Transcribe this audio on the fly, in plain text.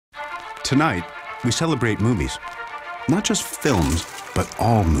Tonight, we celebrate movies. Not just films, but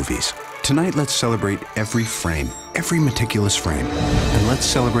all movies. Tonight, let's celebrate every frame, every meticulous frame. And let's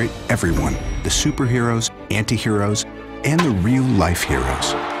celebrate everyone, the superheroes, anti-heroes, and the real-life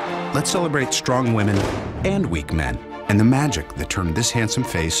heroes. Let's celebrate strong women and weak men, and the magic that turned this handsome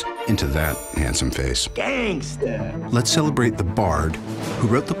face into that handsome face. Gangsta! Let's celebrate the bard who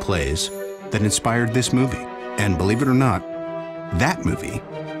wrote the plays that inspired this movie. And believe it or not, that movie.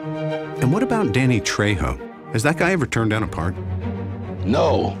 And what about Danny Trejo? Has that guy ever turned down a part?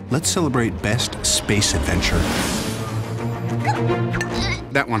 No. Let's celebrate best space adventure.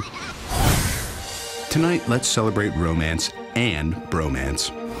 That one. Tonight, let's celebrate romance and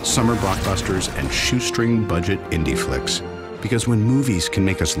bromance. Summer blockbusters and shoestring budget indie flicks. Because when movies can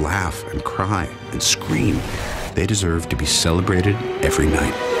make us laugh and cry and scream, they deserve to be celebrated every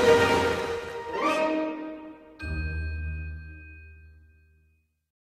night.